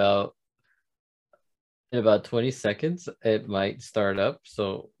 and in about 20 seconds it might start up.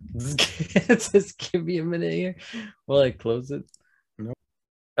 So just give me a minute here while I close it. Nope.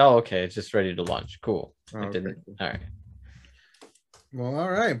 Oh, okay, it's just ready to launch. Cool. Oh, It didn't. okay, cool. All right. Well, all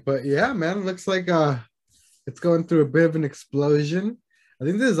right, but yeah, man, it looks like it's going through a bit of an explosion. I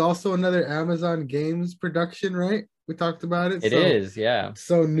think this is also another Amazon Games production, right? We talked about it. It is, yeah.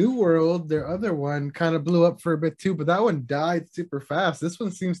 So New World, their other one, kind of blew up for a bit too, but that one died super fast. This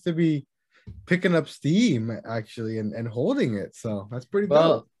one seems to be picking up steam actually and holding it. So that's pretty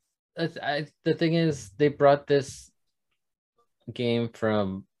dope. Well, the thing is, they brought this game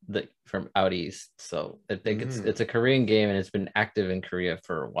from out east, so I think it's a Korean game, and it's been active in Korea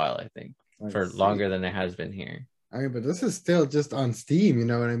for a while. I think for longer than it has been here. I mean, but this is still just on Steam, you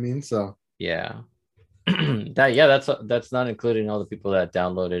know what I mean? So yeah, that's not including all the people that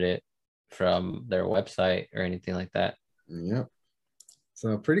downloaded it from their website or anything like that. Yep.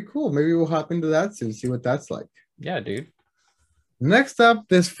 So pretty cool. Maybe we'll hop into that soon, see what that's like. Yeah, dude. Next up,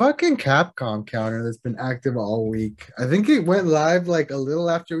 this fucking Capcom counter that's been active all week. I think it went live like a little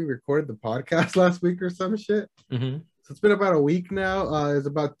after we recorded the podcast last week or some shit. Mm-hmm. So it's been about a week now. There's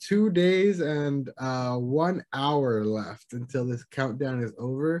about 2 days and 1 hour left until this countdown is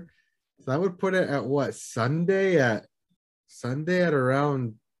over. So I would put it at what, Sunday at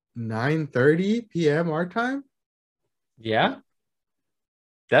around 9:30 p.m. our time. Yeah,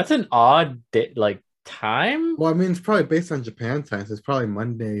 that's an odd day, like time. Well, I mean, it's probably based on Japan time, so it's probably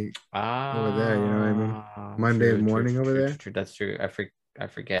Monday over there. You know what I mean? Monday morning over there. True, that's true. I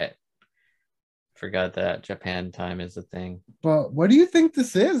forgot that Japan time is a thing. But what do you think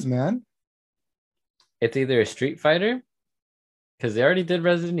this is, man? It's either a Street Fighter, because they already did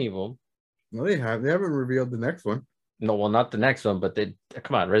Resident Evil. No, they haven't revealed the next one. No, well, not the next one, but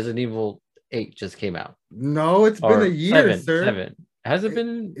come on, Resident Evil 8 just came out. No, it's been a year, sir. 7. Has it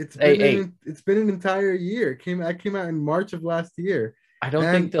been? It's been 8. It's been an entire year. It came out in March of last year. I don't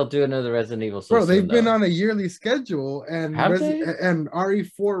think they'll do another Resident Evil. Bro, they've been on a yearly schedule, and and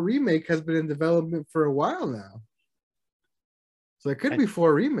RE4 remake has been in development for a while now. So it could be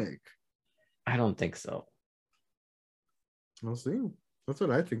 4 remake. I don't think so. We'll see. That's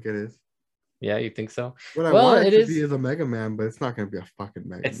what I think it is. Yeah, you think so? What I want it to be is a Mega Man, but it's not going to be a fucking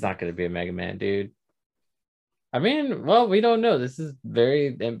Mega Man. It's not going to be a Mega Man, dude. I mean, well, we don't know. This is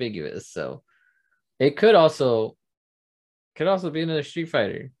very ambiguous. So it could also be another Street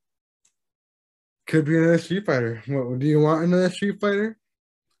Fighter. Could be another Street Fighter. What do you want, another Street Fighter?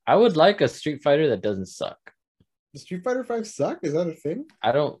 I would like a Street Fighter that doesn't suck. Does Street Fighter 5 suck? Is that a thing?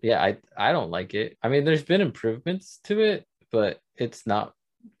 I don't like it. I mean, there's been improvements to it, but it's not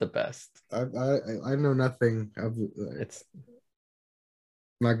the best. I know nothing of it's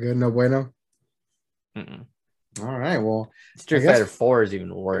not good. No bueno. Mm-mm. All right, well, Street Fighter 4 is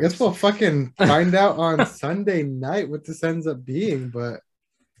even worse. I guess we'll fucking find out on Sunday night what this ends up being, but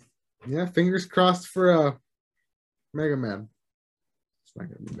yeah, fingers crossed for Mega Man. It's not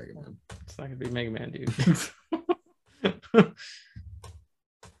gonna be Mega Man. It's not gonna be Mega Man, dude.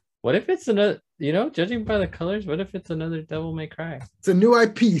 What if it's another, judging by the colors, what if it's another Devil May Cry? It's a new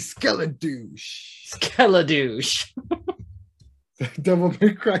IP, Skeledouche. Skeledouche. Devil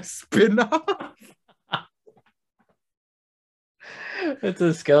May Cry spin-off. It's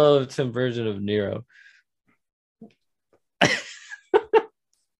a skeleton version of Nero.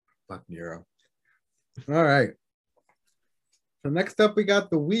 Fuck Nero. All right. So next up, we got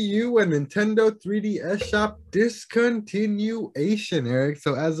the Wii U and Nintendo 3DS Shop discontinuation, Eric.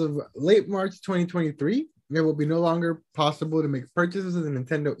 So as of late March 2023, it will be no longer possible to make purchases in the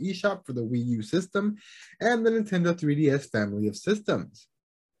Nintendo eShop for the Wii U system and the Nintendo 3DS family of systems.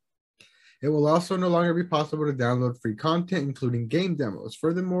 It will also no longer be possible to download free content, including game demos.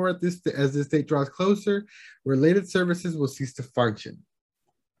 Furthermore, as this date draws closer, related services will cease to function.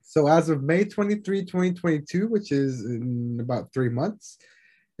 So as of May 23, 2022, which is in about 3 months,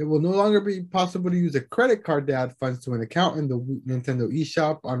 it will no longer be possible to use a credit card to add funds to an account in the Nintendo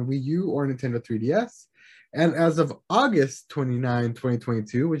eShop on Wii U or Nintendo 3DS. And as of August 29,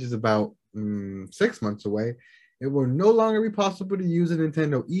 2022, which is about 6 months away, it will no longer be possible to use a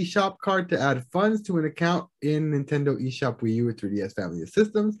Nintendo eShop card to add funds to an account in Nintendo eShop Wii U or 3DS family of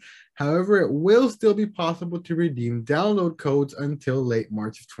systems. However, it will still be possible to redeem download codes until late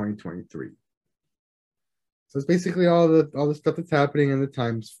March of 2023. So it's basically all the stuff that's happening in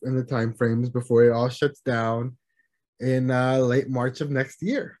the time frames before it all shuts down in late March of next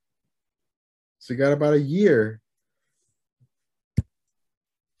year. So you got about a year.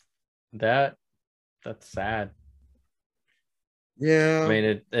 That That's sad. Yeah. I mean,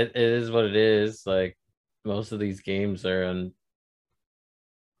 it is what it is. Like most of these games are on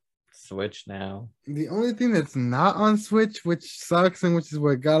Switch now. The only thing that's not on Switch, which sucks and which is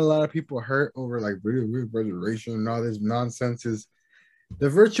what got a lot of people hurt over like video reservation and all this nonsense, is the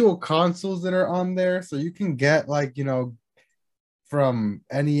virtual consoles that are on there. So you can get like, from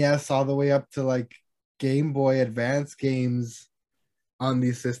NES all the way up to like Game Boy Advance games on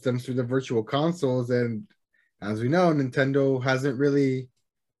these systems through the virtual consoles. And as we know, Nintendo hasn't really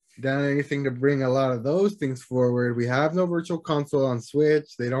done anything to bring a lot of those things forward. We have no virtual console on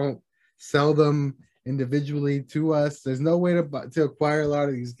Switch. They don't sell them individually to us. There's no way to acquire a lot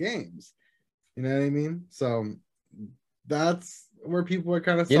of these games. You know what I mean? So that's where people are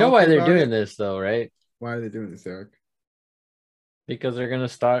kind of. You know why they're doing this though, right? Why are they doing this, Eric? Because they're gonna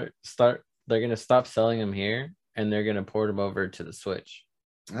start. They're gonna stop selling them here, and they're gonna port them over to the Switch.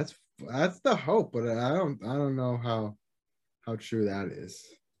 That's the hope, but I don't know how true that is.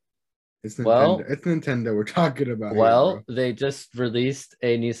 It's Nintendo. Well, it's Nintendo we're talking about. Well, they just released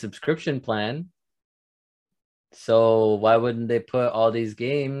a new subscription plan. So why wouldn't they put all these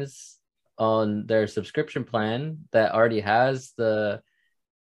games on their subscription plan that already has the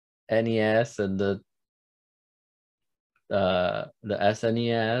NES and the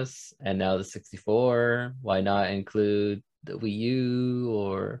SNES and now the 64? Why not include the Wii U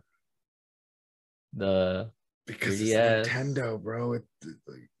or the because 3DS? It's Nintendo, bro.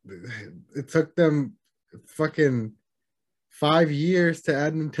 It took them fucking 5 years to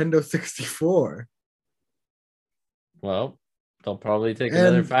add Nintendo 64. Well, they'll probably take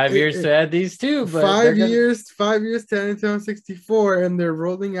another 5 years to add these too. But 5 years to add Nintendo 64, and they're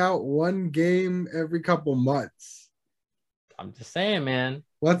rolling out one game every couple months. I'm just saying, man.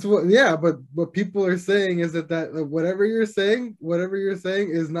 But what people are saying is that whatever you're saying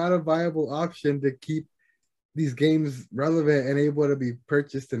is not a viable option to keep these games relevant and able to be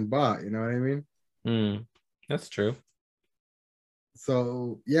purchased and bought. You know what I mean? That's true.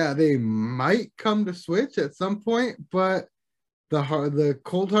 So yeah, they might come to Switch at some point, but the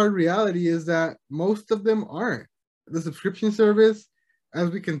cold hard reality is that most of them aren't. The subscription service, as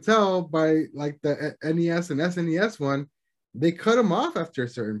we can tell by like the NES and SNES one, they cut them off after a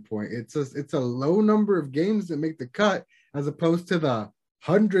certain point. It's a low number of games that make the cut, as opposed to the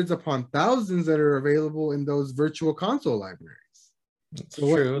hundreds upon thousands that are available in those virtual console libraries. That's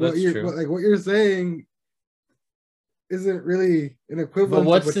true. What you're saying isn't really an equivalent of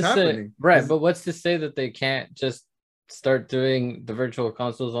what's happening. Right, but what's to say that they can't just start doing the virtual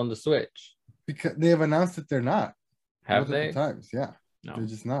consoles on the Switch? Because they have announced that they're not. Have they? Times, yeah. No. They're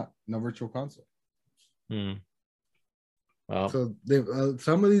just not. No virtual console. Well, so they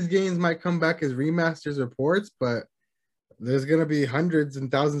some of these games might come back as remasters or ports, but there's gonna be hundreds and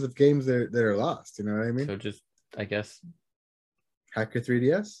thousands of games that are lost. You know what I mean? So just, I guess, hack your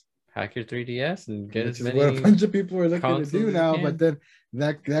 3DS. Hack your 3DS and get Which as many. What a bunch of people are looking to do now, but then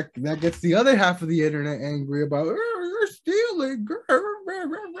that gets the other half of the internet angry about you're stealing.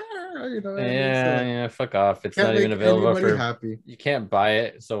 You know? Yeah, fuck off. It's not even available for. Happy. You can't buy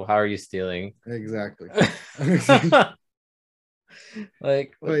it, so how are you stealing? Exactly.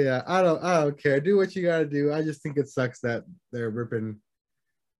 Like, but yeah, I don't care. Do what you gotta do. I just think it sucks that they're ripping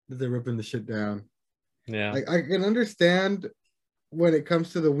the shit down. Yeah, like I can understand when it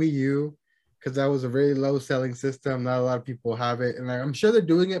comes to the Wii U, because that was a very low selling system. Not a lot of people have it, and I'm sure they're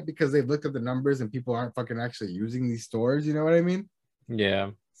doing it because they've looked at the numbers and people aren't fucking actually using these stores. You know what I mean?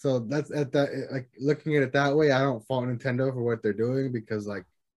 Yeah. So that's at that, like, looking at it that way, I don't fault Nintendo for what they're doing, because like,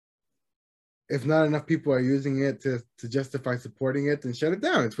 if not enough people are using it to justify supporting it, then shut it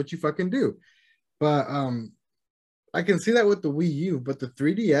down. It's what you fucking do. But I can see that with the Wii U, but the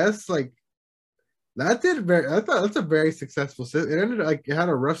 3DS, like, I thought that's a very successful system. It ended like it had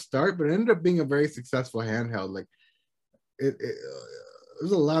a rough start, but it ended up being a very successful handheld. Like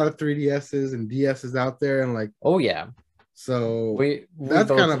there's a lot of 3DSs and DSs out there, and like, oh yeah. So that's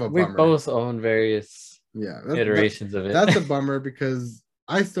kind of a bummer. We both own various iterations of it. That's a bummer, because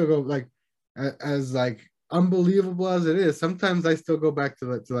I still go like, as like unbelievable as it is, sometimes I still go back to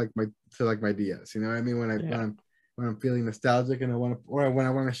my DS. You know what I mean? When I'm feeling nostalgic and when I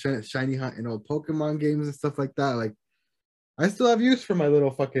want to shiny hunt in old Pokemon games and stuff like that, like I still have use for my little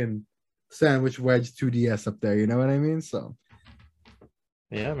fucking sandwich wedge 2DS up there. You know what I mean? So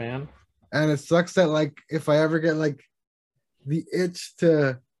yeah, man. And it sucks that like if I ever get like the itch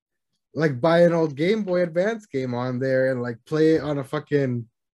to like buy an old Game Boy Advance game on there and like play it on a fucking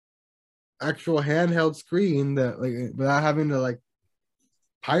actual handheld screen, that like without having to like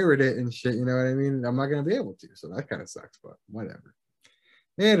pirate it and shit, you know what I mean? I'm not gonna be able to, so that kind of sucks, but whatever.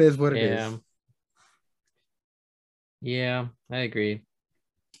 It is what it is. Yeah, I agree.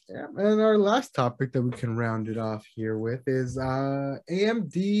 Yeah, and our last topic that we can round it off here with is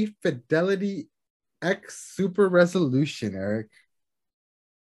AMD Fidelity X Super Resolution, Eric.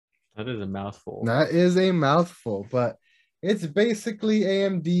 That is a mouthful. That is a mouthful, but it's basically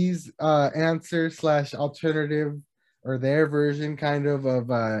AMD's answer slash alternative or their version kind of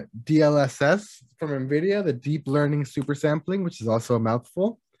DLSS from NVIDIA, the deep learning super sampling, which is also a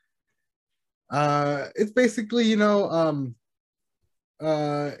mouthful. It's basically,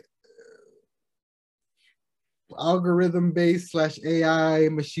 uh, algorithm based slash AI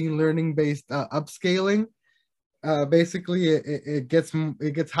machine learning based upscaling. Basically, it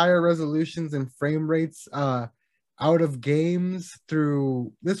gets higher resolutions and frame rates out of games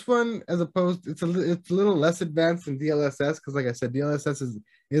through this one, as opposed it's a little less advanced than DLSS because, like I said, DLSS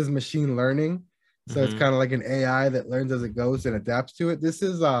is machine learning, so it's Mm-hmm. kind of like an AI that learns as it goes and adapts to it. This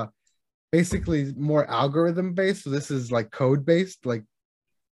is basically more algorithm based, so this is like code based, like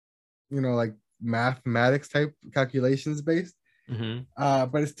like mathematics type calculations based. Mm-hmm.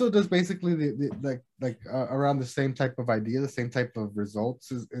 But it still does basically around the same type of idea, the same type of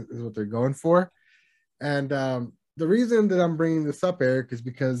results is what they're going for. And the reason that I'm bringing this up, Eric, is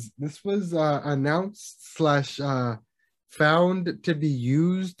because this was announced slash found to be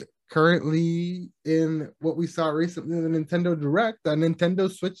used currently in what we saw recently in the Nintendo Direct.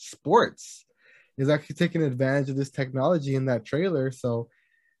 Nintendo Switch Sports is actually taking advantage of this technology in that trailer. So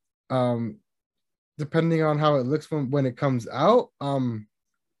um, depending on how it looks when it comes out,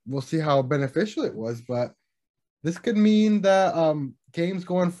 we'll see how beneficial it was. But this could mean that games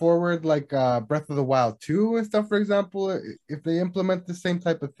going forward, like Breath of the Wild 2 and stuff, for example, if they implement the same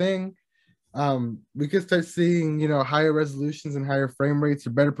type of thing, we could start seeing higher resolutions and higher frame rates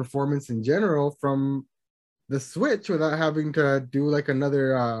or better performance in general from the Switch without having to do like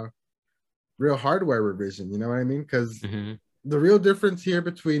another real hardware revision. You know what I mean? Because Mm-hmm. the real difference here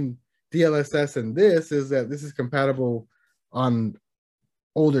between DLSS and this is that this is compatible on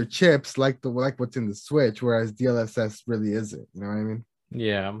older chips like what's in the Switch, whereas DLSS really isn't. You know what I mean?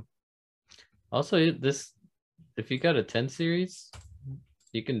 Yeah. Also, this if you got a 10 series,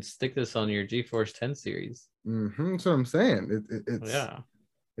 you can stick this on your GeForce 10 series. That's what I'm saying. Yeah.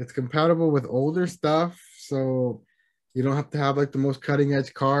 It's compatible with older stuff, so you don't have to have like the most cutting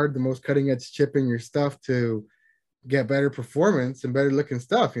edge card, the most cutting edge chip in your stuff to get better performance and better looking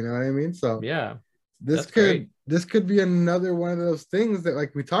stuff. You know what I mean? So Yeah. this That's great. could be another one of those things that,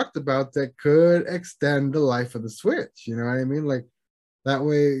 like we talked about, that could extend the life of the Switch. You know what I mean? Like that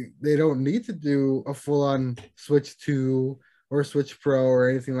way they don't need to do a full on Switch 2 or Switch Pro or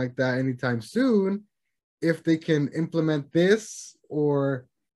anything like that anytime soon if they can implement this or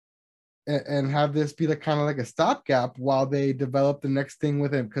and have this be like kind of like a stopgap while they develop the next thing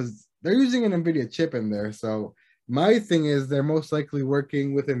with it, because they're using an NVIDIA chip in there. So my thing is they're most likely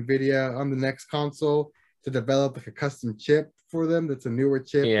working with NVIDIA on the next console to develop like a custom chip for them that's a newer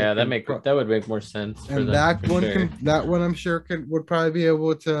chip Yeah, that can that would make more sense for and them that for one sure. that one I'm sure would probably be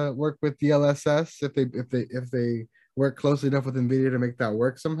able to work with DLSS if they work closely enough with NVIDIA to make that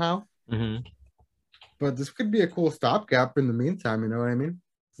work somehow. Mm-hmm. But this could be a cool stopgap in the meantime, you know what I mean?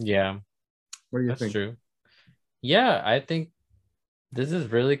 Yeah, What do you that's think? true. Yeah, I think this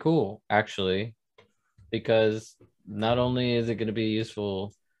is really cool, actually, because not only is it going to be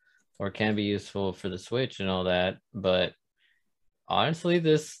useful or can be useful for the Switch and all that, but honestly,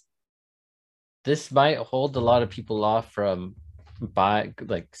 this might hold a lot of people off from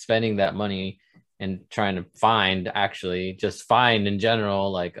spending that money and trying to find in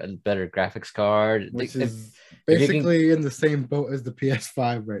general like a better graphics card. Which If is you can, basically in the same boat as the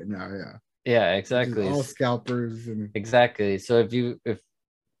PS5 right now, yeah. yeah, Which is exactly. all scalpers and Exactly. So if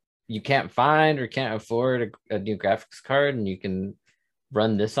you can't find or can't afford a new graphics card and you can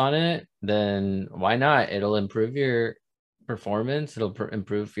run this on it, then why not? It'll improve your performance, it'll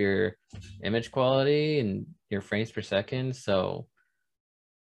improve your image quality and your frames per second. So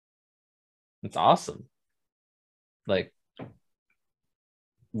it's awesome. Like,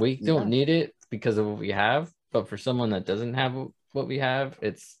 we don't yeah. need it because of what we have, but for someone that doesn't have what we have,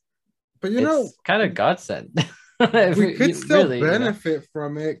 But it's kind of godsend. we could still Really, benefit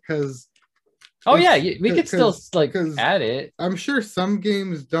from it because Oh yeah, we could still like because add it. I'm sure some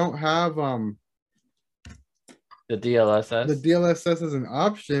games don't have The the DLSS. DLSS as an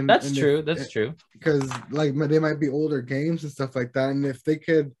option, That's and if true. That's true. because like they might be older games and stuff like that, and if they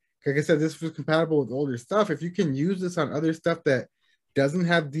could, like I said, this was compatible with older stuff. If you can use this on other stuff that doesn't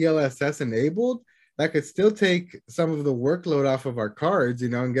have DLSS enabled, that could still take some of the workload off of our cards,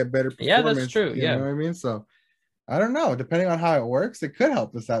 and get better Yeah, that's performance. true. You know Yeah, what I mean? So I don't know. Depending on how it works, it could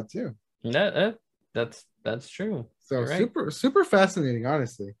help us out too. that that's true. So Right. super fascinating,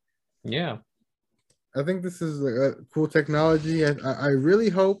 honestly. Yeah. I think this is a cool technology. I really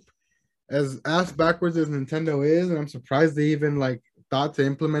hope, as ass backwards as Nintendo is, and I'm surprised they even like thought to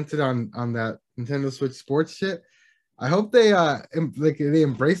implement it on that Nintendo Switch Sports shit. I hope they they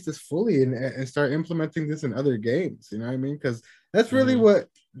embrace this fully and start implementing this in other games. You know what I mean? Because that's really Mhm. what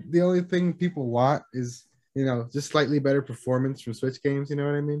the only thing people want is, just slightly better performance from Switch games. You know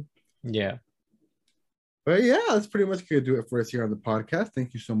what I mean? Yeah. But yeah, that's pretty much gonna do it for us here on the podcast.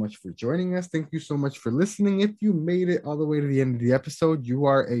 Thank you so much for joining us. Thank you so much for listening. If you made it all the way to the end of the episode, you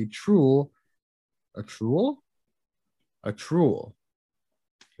are a truel. A truel? A truel.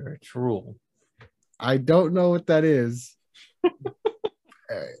 You're a troll. I don't know what that is.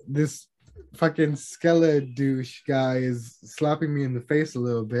 This fucking Skella douche guy is slapping me in the face a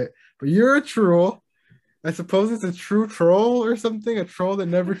little bit, but you're a troll. I suppose it's a true troll or something. A troll that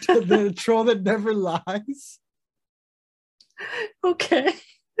never a troll that never lies. Okay.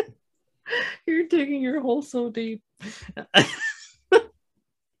 You're digging your hole so deep.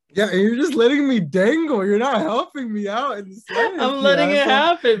 Yeah, and you're just letting me dangle. You're not helping me out in the slightest. I'm letting it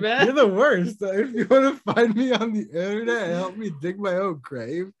happen, man. You're the worst. If you want to find me on the internet and help me dig my own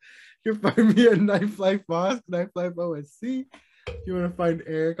grave, you can find me at Knife Life Boss, Knife Life OSC. If you want to find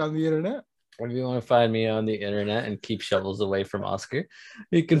Eric on the internet, Or if you want to find me on the internet and keep shovels away from Oscar,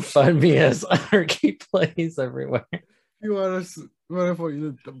 you can find me as Arky Plays everywhere. you want to.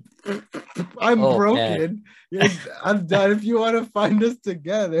 I'm Oh, broken. I'm done. If you want to find us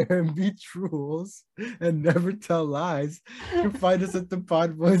together and be truels and never tell lies, you can find us at the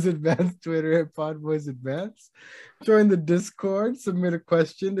Pod Boys Advance Twitter at Pod Boys Advance. Join the Discord, submit a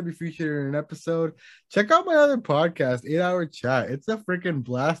question to be featured in an episode. Check out my other podcast, 8 Hour Chat. It's a freaking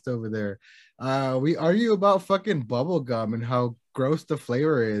blast over there. We argue about fucking bubble gum and how gross the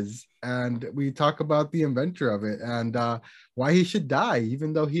flavor is, and we talk about the inventor of it and why he should die,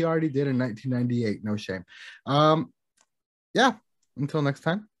 even though he already did in 1998. No shame. Yeah. Until next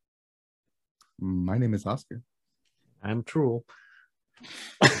time. My name is Oscar. I'm Troll.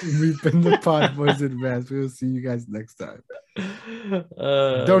 We've been the Pod Boys Advance. We will see you guys next time.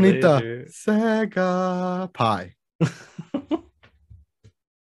 Don't eat the Later. Sega pie.